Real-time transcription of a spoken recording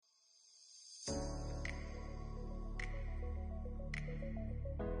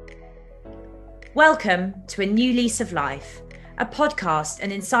Welcome to A New Lease of Life, a podcast and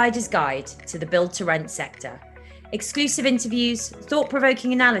insider's guide to the build-to-rent sector. Exclusive interviews,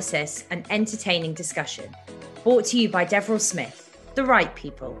 thought-provoking analysis, and entertaining discussion. Brought to you by Deverell Smith, the right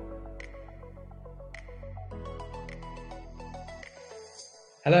people.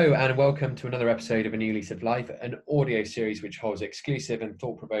 Hello and welcome to another episode of A New Lease of Life, an audio series which holds exclusive and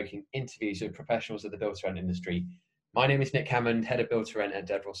thought-provoking interviews with professionals of the build-to-rent industry. My name is Nick Hammond, Head of Build-to-Rent at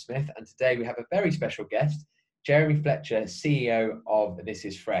Deverell Smith, and today we have a very special guest, Jeremy Fletcher, CEO of This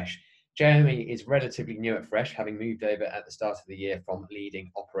is Fresh. Jeremy is relatively new at Fresh, having moved over at the start of the year from leading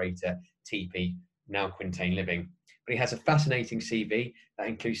operator TP, now Quintain Living. But he has a fascinating CV that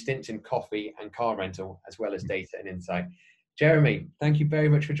includes stints in coffee and car rental, as well as data and insight. Jeremy, thank you very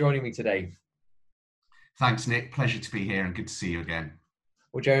much for joining me today. Thanks, Nick. Pleasure to be here and good to see you again.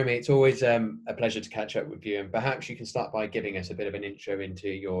 Well, Jeremy, it's always a pleasure to catch up with you, and perhaps you can start by giving us a bit of an intro into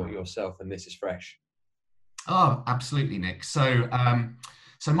yourself and This is Fresh. Oh, absolutely, Nick. So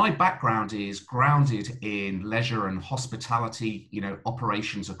my background is grounded in leisure and hospitality,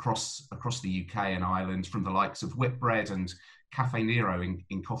 operations across the UK and Ireland, from the likes of Whitbread and Cafe Nero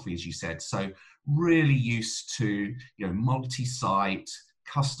in coffee, as you said. So really used to, multi-site,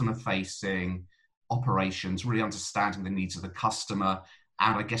 customer-facing operations, really understanding the needs of the customer,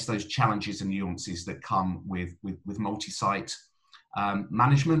 and I guess those challenges and nuances that come with multi-site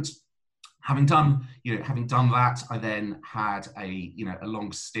management. Having done that, I then had a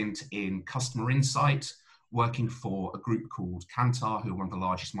long stint in customer insight, working for a group called Kantar, who are one of the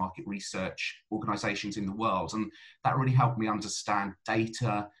largest market research organizations in the world. And that really helped me understand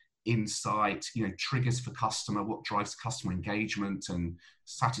data, insight, triggers for customer, what drives customer engagement and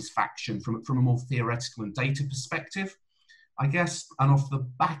satisfaction from a more theoretical and data perspective, I guess. And off the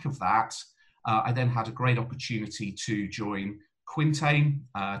back of that, I then had a great opportunity to join Quintain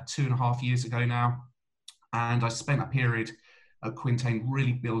 2.5 years ago now. And I spent a period at Quintain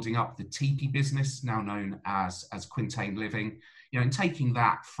really building up the TP business, now known as Quintain Living, and taking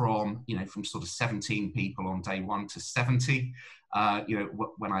that from sort of 17 people on day one to 70,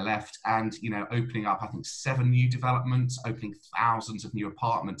 when I left, and, opening up, I think, 7 new developments, opening thousands of new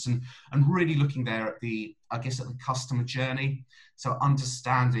apartments, and really looking there at the customer journey. So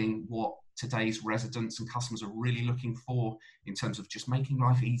understanding what today's residents and customers are really looking for in terms of just making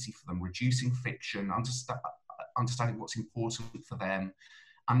life easy for them, reducing friction, understanding what's important for them,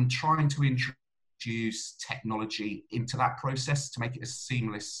 and trying to introduce technology into that process to make it as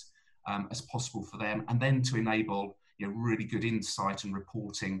seamless as possible for them, and then to enable really good insight and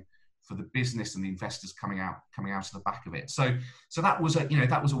reporting for the business and the investors coming out of the back of it. So that was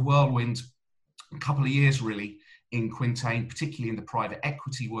a whirlwind couple of years really in Quintain, particularly in the private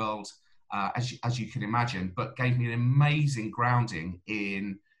equity world, as you can imagine, but gave me an amazing grounding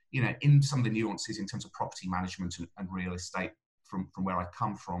in some of the nuances in terms of property management and real estate from where I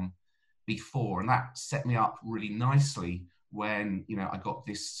come from before. And that set me up really nicely when, I got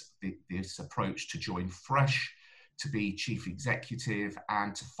this approach to join Fresh, to be chief executive,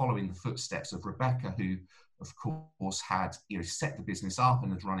 and to follow in the footsteps of Rebecca, who of course had, set the business up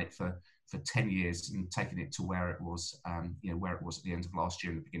and had run it for 10 years and taken it to where it was at the end of last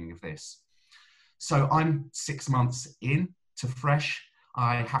year and the beginning of this. So I'm 6 months in to Fresh.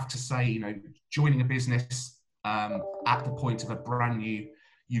 I have to say, joining a business at the point of a brand new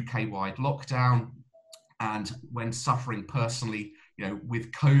UK-wide lockdown, and when suffering personally,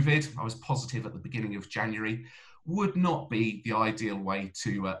 with COVID, I was positive at the beginning of January, would not be the ideal way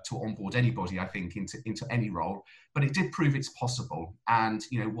to onboard anybody, I think, into any role. But it did prove it's possible. And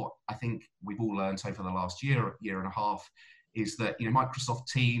what I think we've all learned over the last year and a half is that Microsoft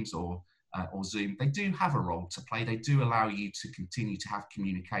Teams or Zoom, they do have a role to play. They do allow you to continue to have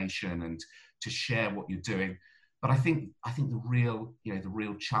communication and to share what you're doing. But I think the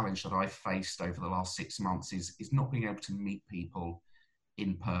real challenge that I've faced over the last 6 months is not being able to meet people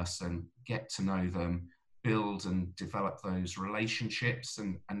in person, get to know them, build and develop those relationships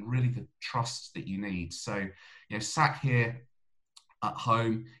and really the trust that you need. So, sat here at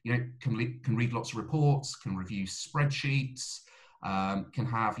home, can read lots of reports, can review spreadsheets, can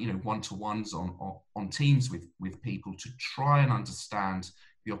have, one-to-ones on Teams with people to try and understand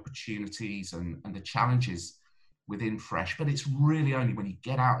the opportunities and the challenges within Fresh. But it's really only when you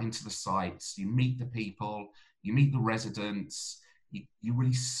get out into the sites, you meet the people, you meet the residents, you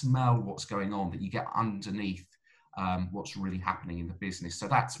really smell what's going on, that you get underneath what's really happening in the business. So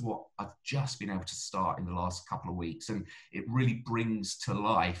that's what I've just been able to start in the last couple of weeks. And it really brings to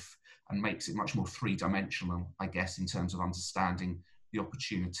life and makes it much more three-dimensional, I guess, in terms of understanding the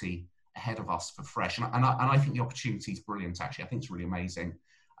opportunity ahead of us for Fresh. And I think the opportunity is brilliant, actually. I think it's really amazing.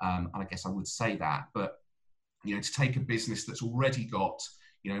 And I guess I would say that, but to take a business that's already got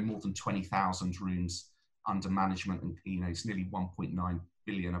more than 20,000 rooms under management, and it's nearly 1.9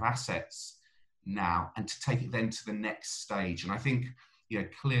 billion of assets now, and to take it then to the next stage. And I think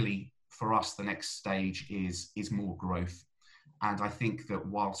clearly for us the next stage is more growth. And I think that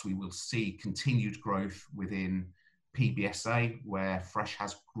whilst we will see continued growth within PBSA, where Fresh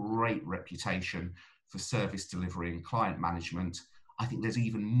has great reputation for service delivery and client management, I think there's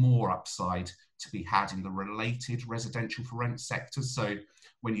even more upside to be had in the related residential for rent sectors. So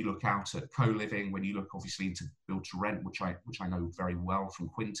when you look out at co-living, when you look obviously into build to rent, which I know very well from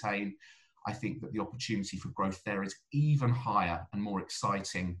Quintain, I think that the opportunity for growth there is even higher and more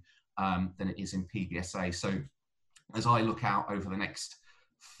exciting than it is in PBSA. So as I look out over the next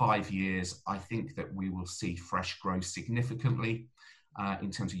 5 years, I think that we will see Fresh grow significantly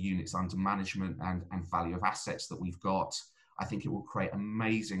in terms of units under management and value of assets that we've got. I think it will create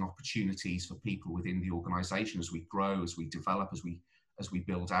amazing opportunities for people within the organisation as we grow, as we develop, as we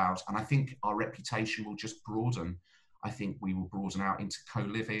build out. And I think our reputation will just broaden. I think we will broaden out into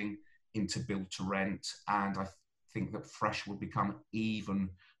co-living, into build to rent, and I think that Fresh will become even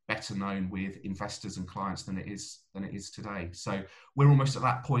better known with investors and clients than it is today. So we're almost at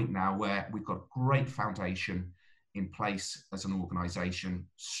that point now where we've got a great foundation in place as an organisation,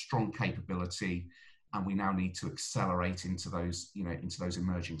 strong capability, and we now need to accelerate into those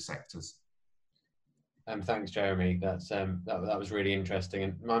emerging sectors. Thanks, Jeremy. That was really interesting.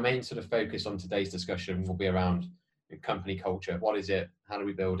 And my main sort of focus on today's discussion will be around company culture. What is it? How do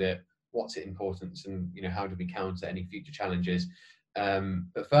we build it? What's its importance? And how do we counter any future challenges?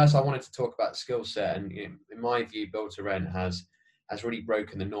 But first, I wanted to talk about skill set. And in my view, build to rent has really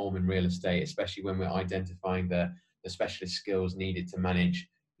broken the norm in real estate, especially when we're identifying the specialist skills needed to manage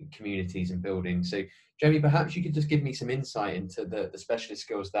communities and buildings. So, Jeremy, perhaps you could just give me some insight into the specialist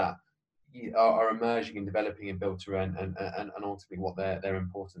skills that are emerging and developing in build to rent, and ultimately what their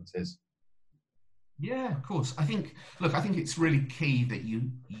importance is. Yeah, of course. I think it's really key that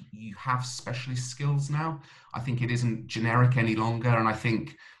you have specialist skills now. I think it isn't generic any longer. And I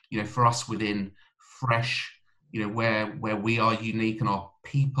think, for us within Fresh, where we are unique and our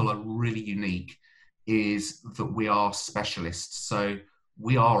people are really unique is that we are specialists. So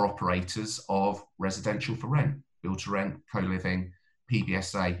we are operators of residential for rent, build to rent, co-living,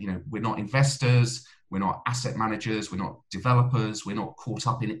 PBSA. We're not investors, we're not asset managers, we're not developers, we're not caught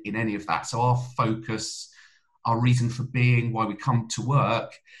up in any of that. So our focus, our reason for being, why we come to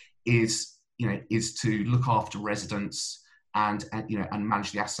work is to look after residents and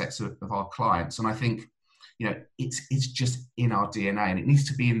manage the assets of our clients. And I think, it's just in our DNA, and it needs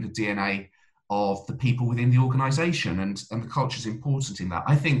to be in the DNA of the people within the organisation, and the culture is important in that.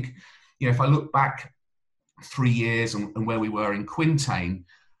 I think, if I look back 3 years and where we were in Quintain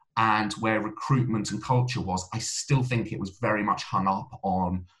and where recruitment and culture was, I still think it was very much hung up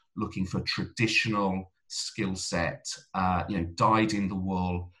on looking for traditional skill set, dyed in the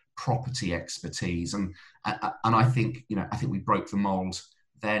wool property expertise, and I think we broke the mould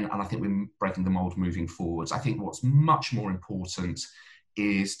then, and I think we're breaking the mould moving forwards. I think what's much more important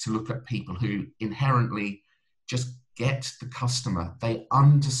is to look at people who inherently just get the customer. They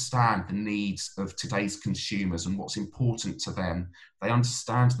understand the needs of today's consumers and what's important to them. They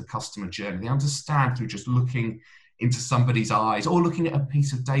understand the customer journey. They understand through just looking into somebody's eyes or looking at a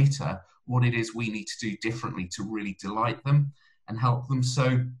piece of data what it is we need to do differently to really delight them and help them.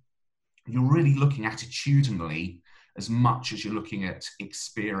 So you're really looking attitudinally as much as you're looking at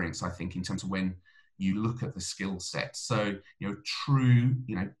experience, I think, in terms of when you look at the skill set. So, true,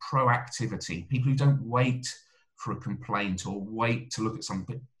 proactivity, people who don't wait for a complaint or wait to look at something,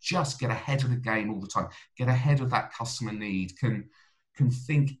 but just get ahead of the game all the time, get ahead of that customer need, can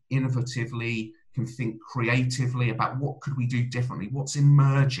think innovatively, can think creatively about what could we do differently, what's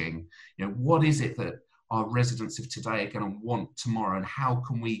emerging, what is it that our residents of today are going to want tomorrow, and how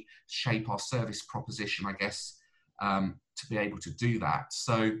can we shape our service proposition, I guess, to be able to do that.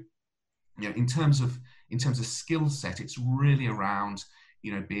 So, in terms of skill set, it's really around,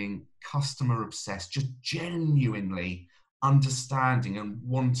 being customer obsessed, just genuinely understanding and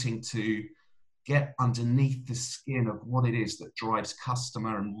wanting to get underneath the skin of what it is that drives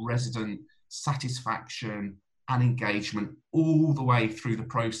customer and resident satisfaction and engagement all the way through the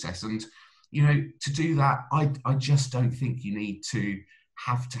process. And, to do that, I just don't think you need to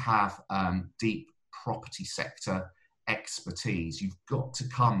have deep property sector expertise. You've got to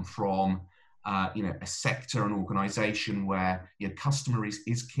come from a sector, an organisation where your customer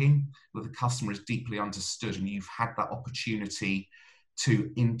is king, where the customer is deeply understood, and you've had that opportunity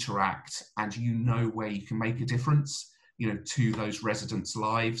to interact, and where you can make a difference. to those residents'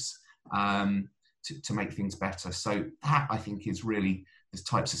 lives, to make things better. So that, I think, is really the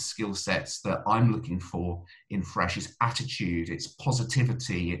types of skill sets that I'm looking for in Fresh. Is attitude, it's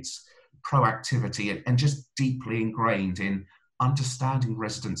positivity, it's proactivity, and just deeply ingrained in understanding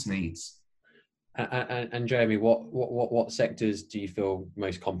residents' needs. And Jeremy, what sectors do you feel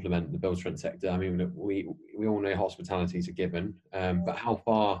most complement the build to rent sector? I mean, we all know hospitality is a given, but how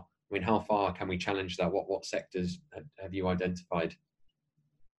far can we challenge that? What sectors have you identified?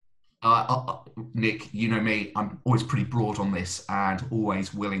 Nick, you know me, I'm always pretty broad on this and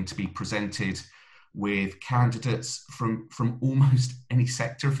always willing to be presented with candidates from almost any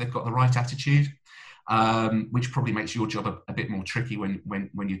sector if they've got the right attitude, which probably makes your job a bit more tricky when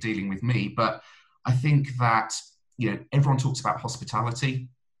you're dealing with me. But I think that, everyone talks about hospitality.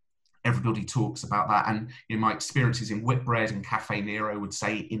 Everybody talks about that. And my experiences in Whitbread and Cafe Nero would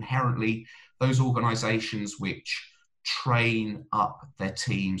say inherently those organisations which train up their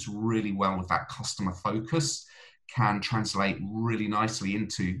teams really well with that customer focus can translate really nicely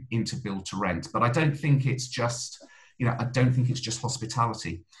into build to rent. But I don't think it's just,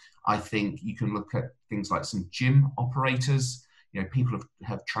 hospitality. I think you can look at things like some gym operators. People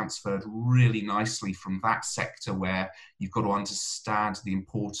have transferred really nicely from that sector where you've got to understand the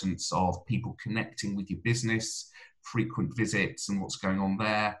importance of people connecting with your business, frequent visits and what's going on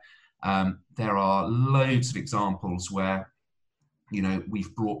there. There are loads of examples where,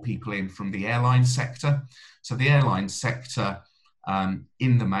 we've brought people in from the airline sector. So the airline sector,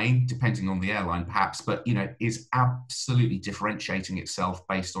 in the main, depending on the airline perhaps, but, is absolutely differentiating itself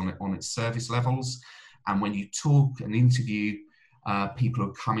based on its service levels. And when you talk and interview people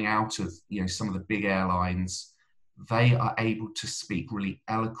who are coming out of, some of the big airlines, they are able to speak really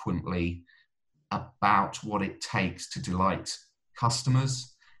eloquently about what it takes to delight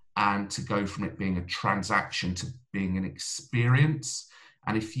customers and to go from it being a transaction to being an experience.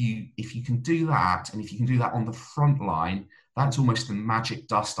 And if you can do that, and if you can do that on the front line, that's almost the magic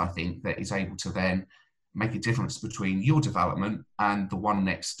dust, I think, that is able to then make a difference between your development and the one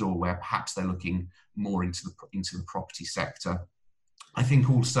next door, where perhaps they're looking more into the property sector. I think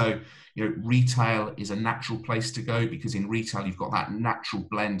also, retail is a natural place to go, because in retail, you've got that natural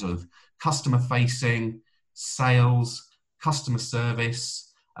blend of customer facing, sales, customer service,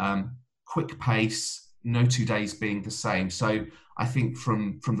 quick pace, no 2 days being the same. So I think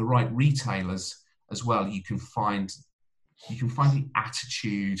from the right retailers as well, you can find the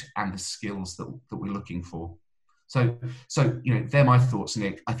attitude and the skills that we're looking for. So they're my thoughts,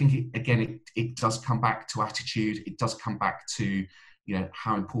 Nick. I think it does come back to attitude. It does come back to,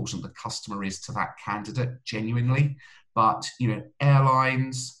 how important the customer is to that candidate genuinely. But,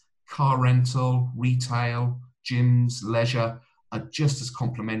 airlines, car rental, retail, gyms, leisure are just as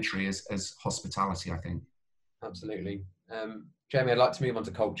complementary as hospitality, I think. Absolutely. Jeremy, I'd like to move on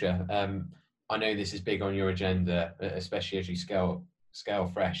to culture. I know this is big on your agenda, especially as you scale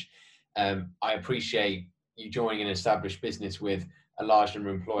Fresh. I appreciate you joining an established business with a large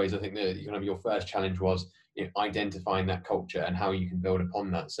number of employees. I think that your first challenge was identifying that culture and how you can build upon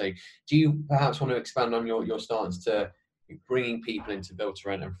that. So do you perhaps want to expand on your stance to bringing people into Build to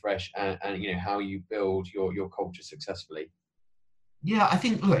Rent and Fresh and how you build your culture successfully? Yeah, I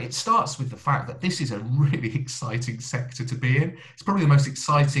think, look, it starts with the fact that this is a really exciting sector to be in. It's probably the most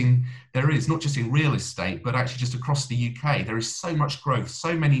exciting there is, not just in real estate, but actually just across the UK. There is so much growth,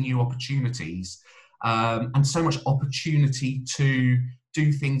 so many new opportunities, and so much opportunity to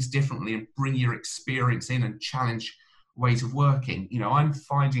do things differently and bring your experience in and challenge ways of working. I'm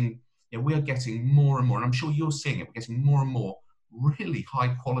finding we're getting more and more, and I'm sure you're seeing it, we're getting more and more really high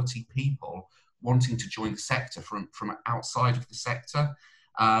quality people wanting to join the sector from outside of the sector.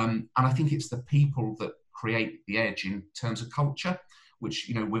 And I think it's the people that create the edge in terms of culture, which,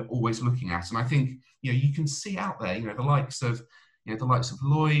 we're always looking at. And I think, you can see out there, the likes of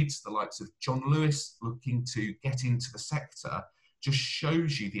Lloyd's, the likes of John Lewis looking to get into the sector, just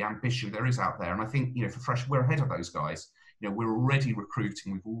shows you the ambition there is out there. And I think, for Fresh, we're ahead of those guys. We're already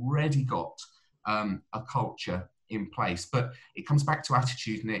recruiting, we've already got a culture in place. But it comes back to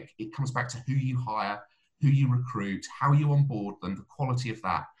attitude, Nick. It comes back to who you hire, who you recruit, how you onboard them, the quality of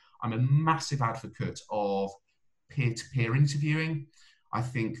that. I'm a massive advocate of peer-to-peer interviewing. I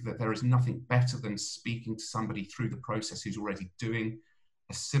think that there is nothing better than speaking to somebody through the process who's already doing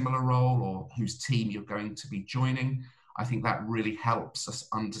a similar role or whose team you're going to be joining. I think that really helps us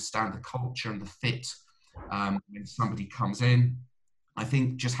understand the culture and the fit when somebody comes in. I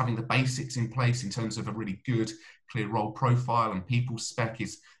think just having the basics in place in terms of a really good, clear role profile and people spec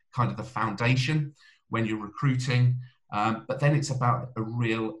is kind of the foundation when you're recruiting. But then it's about a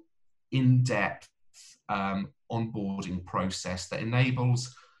real in-depth onboarding process that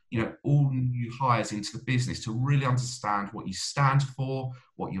enables all new hires into the business to really understand what you stand for,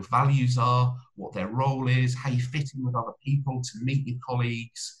 what your values are, what their role is, how you fit in with other people, to meet your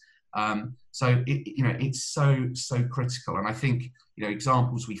colleagues. So it's so critical. And I think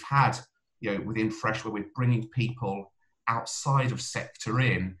examples we've had within Fresh, where we're bringing people outside of sector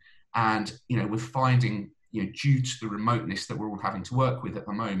in, and we're finding due to the remoteness that we're all having to work with at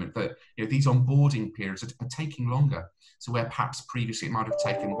the moment, that these onboarding periods are taking longer. So where perhaps previously it might have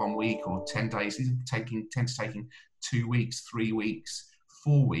taken 1 week or 10 days, these are tend to taking 2 weeks, 3 weeks,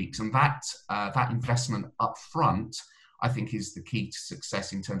 4 weeks, and that investment up front, I think, is the key to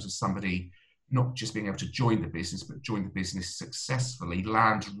success in terms of somebody not just being able to join the business, but join the business successfully,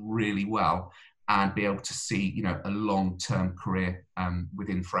 land really well, and be able to see a long-term career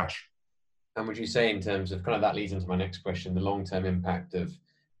within Fresh. And would you say, in terms of that leads into my next question, the long-term impact of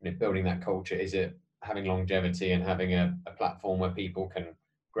building that culture, is it having longevity and having a platform where people can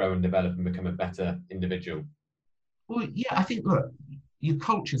grow and develop and become a better individual? Well, yeah, I think, look, your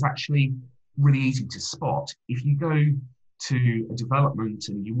culture is actually really easy to spot. If you go to a development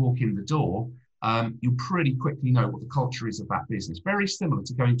and you walk in the door, you'll pretty quickly know what the culture is of that business. Very similar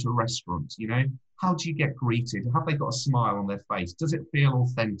to going to a restaurant. How do you get greeted? Have they got a smile on their face? Does it feel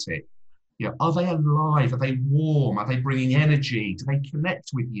authentic? Are they alive? Are they warm? Are they bringing energy? Do they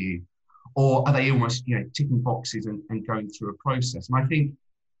connect with you? Or are they almost, ticking boxes and going through a process? And I think,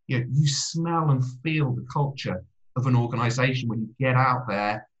 you smell and feel the culture of an organization when you get out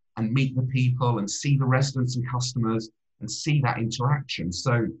there and meet the people and see the residents and customers and see that interaction.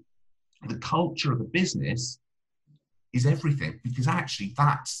 So the culture of the business is everything, because actually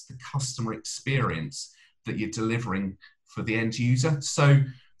that's the customer experience that you're delivering for the end user. So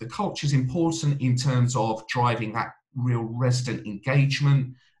the culture is important in terms of driving that real resident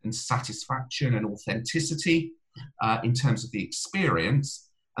engagement and satisfaction and authenticity in terms of the experience.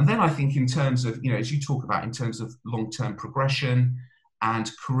 And then I think in terms of, as you talk about, in terms of long-term progression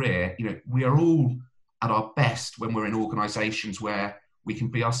and career, we are all at our best when we're in organizations where we can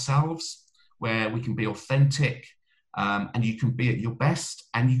be ourselves, where we can be authentic, and you can be at your best.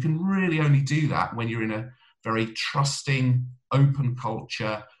 And you can really only do that when you're in a very trusting, open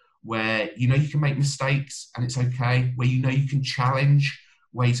culture where you can make mistakes and it's okay, where you can challenge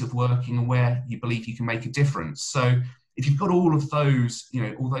ways of working, and where you believe you can make a difference. So if you've got all of those,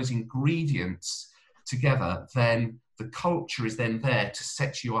 all those ingredients together, then the culture is then there to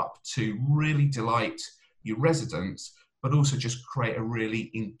set you up to really delight your residents, but also just create a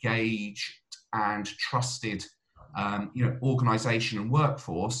really engaged and trusted organization and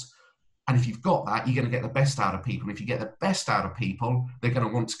workforce. And if you've got that, you're going to get the best out of people. And if you get the best out of people, they're going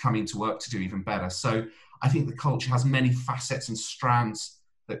to want to come into work to do even better. So I think the culture has many facets and strands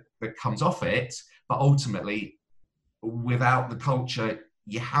that comes off it, but ultimately, without the culture,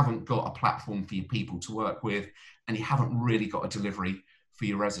 you haven't got a platform for your people to work with, and you haven't really got a delivery for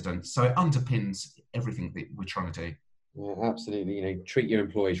your residents. So it underpins everything that we're trying to do. Yeah, absolutely. Treat your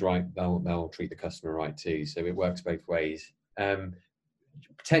employees right, they'll treat the customer right too. So it works both ways.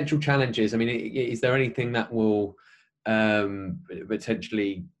 Potential challenges. I mean, is there anything that will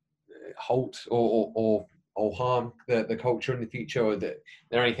potentially halt or harm the culture in the future, or that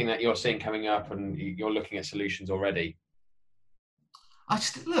there anything that you're seeing coming up and you're looking at solutions already? I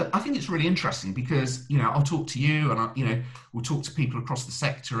think it's really interesting because, I'll talk to you and, we'll talk to people across the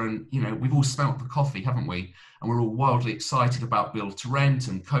sector, and, we've all smelt the coffee, haven't we? And we're all wildly excited about build to rent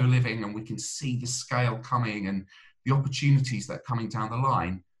and co-living, and we can see the scale coming and the opportunities that are coming down the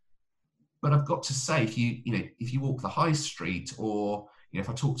line. But I've got to say, if you walk the high street, or, if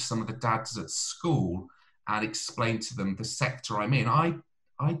I talk to some of the dads at school and explain to them the sector I'm in, I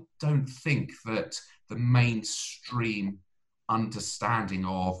don't think that the mainstream understanding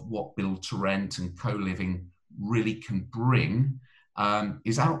of what build to rent and co-living really can bring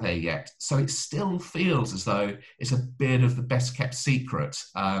is out there yet. So it still feels as though it's a bit of the best kept secret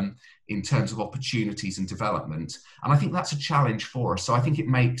in terms of opportunities and development. And I think that's a challenge for us. So I think it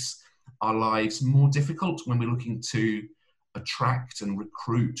makes our lives more difficult when we're looking to attract and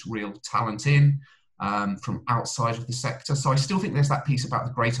recruit real talent in from outside of the sector. So I still think there's that piece about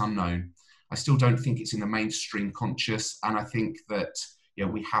the great unknown. I still don't think it's in the mainstream conscious, and I think that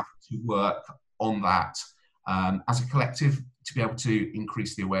we have to work on that as a collective to be able to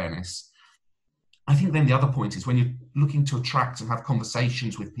increase the awareness. I think then the other point is, when you're looking to attract and have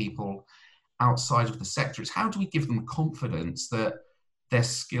conversations with people outside of the sector, is how do we give them confidence that their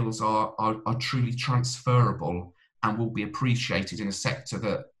skills are truly transferable and will be appreciated in a sector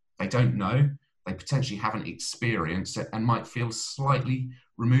that they don't know, they potentially haven't experienced, and might feel slightly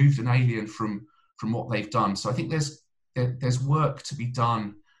removed and alien from from what they've done. So I think there's work to be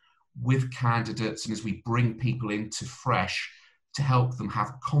done with candidates, and as we bring people into Fresh, to help them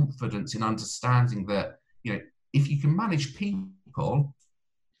have confidence in understanding that, if you can manage people,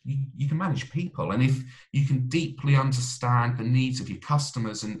 you can manage people. And if you can deeply understand the needs of your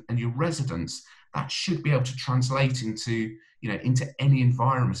customers and your residents, that should be able to translate into any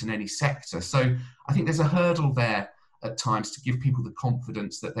environment in any sector. So I think there's a hurdle there at times to give people the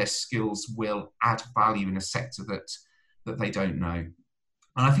confidence that their skills will add value in a sector that they don't know.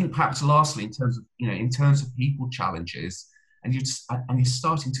 And I think perhaps lastly, in terms of people challenges, and you're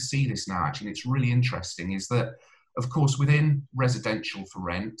starting to see this now, actually, and it's really interesting, is that, of course, within residential for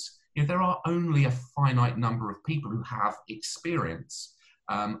rent, there are only a finite number of people who have experience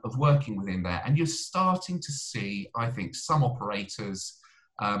of working within there. And you're starting to see, I think, some operators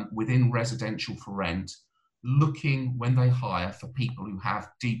within residential for rent looking, when they hire, for people who have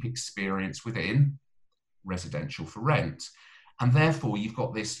deep experience within residential for rent. And therefore, you've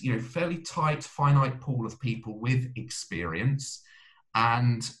got this, fairly tight, finite pool of people with experience.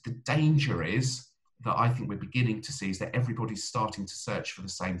 And the danger is that I think we're beginning to see is that everybody's starting to search for the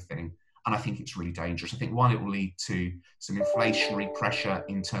same thing. And I think it's really dangerous. I think, one, it will lead to some inflationary pressure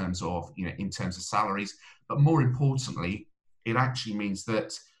in terms of salaries. But more importantly, it actually means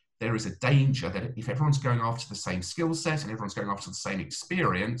that there is a danger that if everyone's going after the same skill set and everyone's going after the same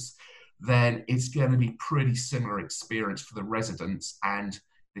experience, then it's going to be pretty similar experience for the residents, and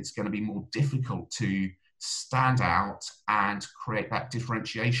it's going to be more difficult to stand out and create that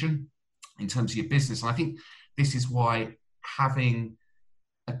differentiation in terms of your business. And I think this is why having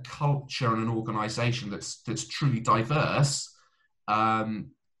a culture and an organisation that's truly diverse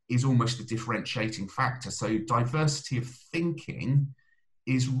is almost a differentiating factor. So diversity of thinking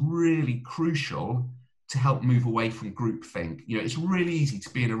is really crucial to help move away from groupthink. It's really easy to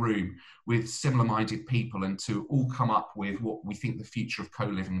be in a room with similar-minded people and to all come up with what we think the future of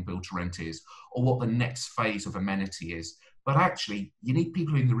co-living and build-to-rent is, or what the next phase of amenity is. But actually, you need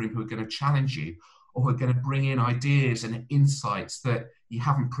people in the room who are going to challenge you, or who are going to bring in ideas and insights that you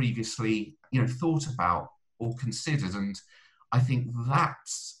haven't previously, thought about or considered. And I think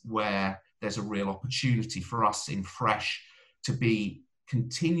that's where there's a real opportunity for us in Fresh to be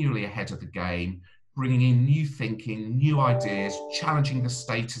continually ahead of the game, bringing in new thinking, new ideas, challenging the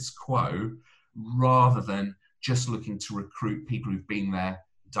status quo, rather than just looking to recruit people who've been there,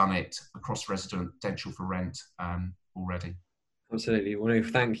 done it across residential for rent already. Absolutely. Well,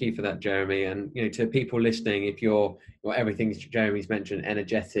 thank you for that, Jeremy. And to people listening, if you're everything Jeremy's mentioned,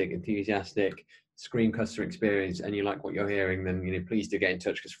 energetic, enthusiastic, scream customer experience, and you like what you're hearing, then please do get in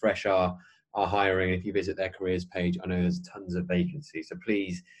touch, because Fresh are hiring. If you visit their careers page, I know there's tons of vacancies. So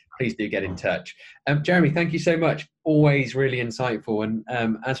please do get in touch. Jeremy, thank you so much. Always really insightful. And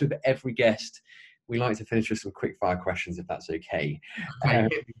as with every guest, we like to finish with some quick fire questions, if that's okay.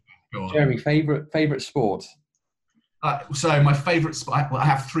 Jeremy, favorite sport? So my favourite sport, I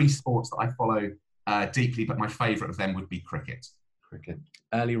have three sports that I follow deeply, but my favourite of them would be cricket. Cricket.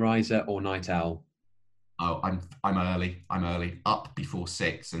 Early riser or night owl? Oh, I'm early. I'm early. Up before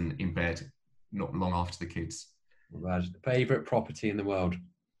 6 and in bed not long after the kids. Favourite property in the world?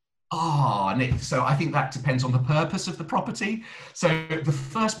 Oh, Nick. So I think that depends on the purpose of the property. So the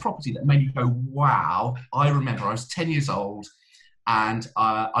first property that made me go, wow, I remember I was 10 years old and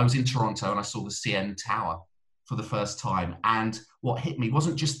I was in Toronto and I saw the CN Tower for the first time. And what hit me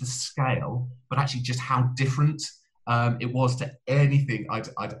wasn't just the scale, but actually just how different it was to anything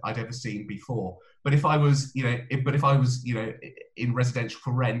I'd ever seen before. But if I was, in residential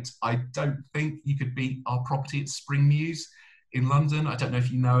for rent, I don't think you could beat our property at Spring Mews in London. I don't know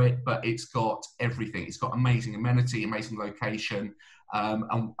if you know it, but it's got everything. It's got amazing amenity, amazing location.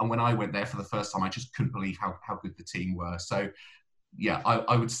 And when I went there for the first time, I just couldn't believe how good the team were. So yeah,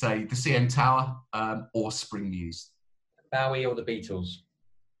 I would say the CN Tower or Spring Mews. Bowie or the Beatles?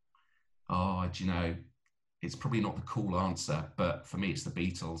 Oh, it's probably not the cool answer, but for me, it's the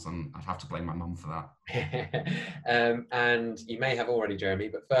Beatles, and I'd have to blame my mum for that. And you may have already, Jeremy,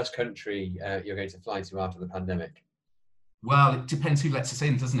 but first country you're going to fly to after the pandemic? Well, it depends who lets us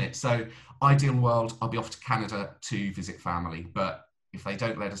in, doesn't it? So, ideal world, I'll be off to Canada to visit family. But if they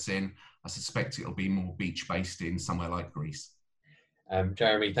don't let us in, I suspect it'll be more beach-based in somewhere like Greece.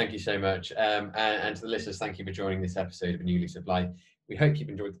 Jeremy, thank you so much. And to the listeners, thank you for joining this episode of A New Lease of Life. We hope you've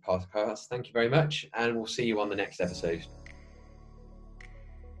enjoyed the podcast. Thank you very much, and we'll see you on the next episode.